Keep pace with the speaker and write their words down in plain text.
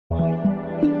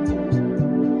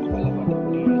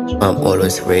I'm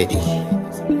always ready.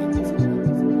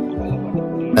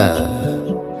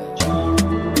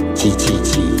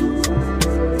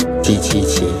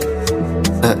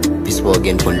 Peace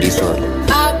again on this one.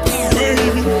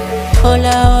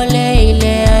 Hola, ole,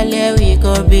 ile, ale, we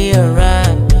gon' be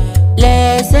alright.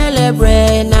 Let's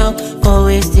celebrate now, cause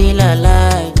we still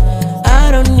alive.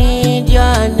 I don't need your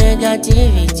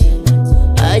negativity.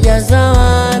 I just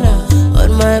wanna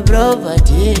on my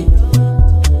property.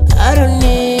 I don't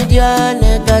need your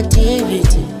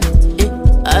negativity.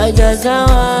 I just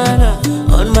wanna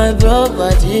on my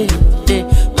property.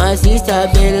 My sister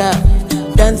Bella,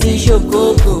 dancing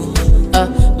shokoko.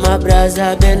 My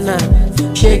brother Benna,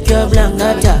 shake your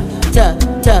blankata, ta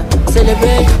ta,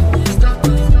 celebrate,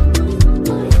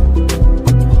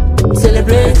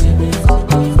 celebrate,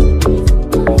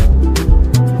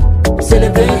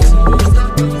 celebrate,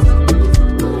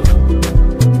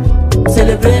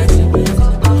 celebrate,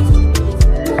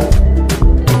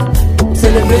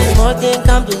 celebrate. Small thing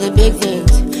come to the big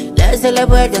things. Let's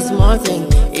celebrate the small thing.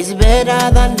 It's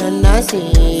better than the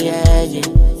nothing. Yeah, yeah.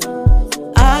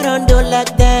 I don't do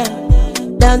like them.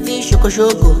 Dancey shoko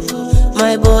shoko.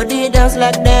 My body dance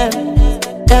like them.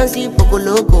 Dancey poco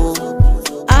loco.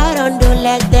 I don't do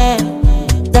like them.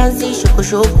 Dancey shoko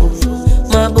shoko.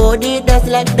 My body dance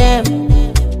like them.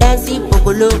 Dancey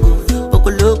poco loco, poco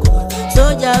loco.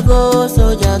 Soja go,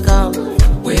 soja come.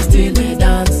 We still the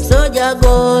dance. Soja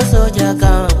go, soja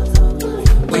come.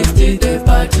 We still the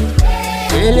party.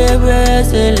 Celebrate,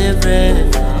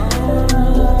 celebrate.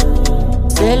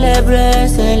 Celebrate,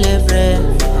 celebrate.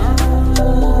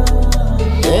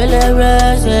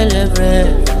 Celebrate,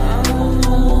 celebrate.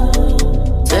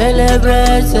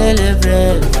 Celebrate,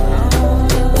 celebrate.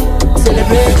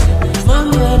 Celebrate.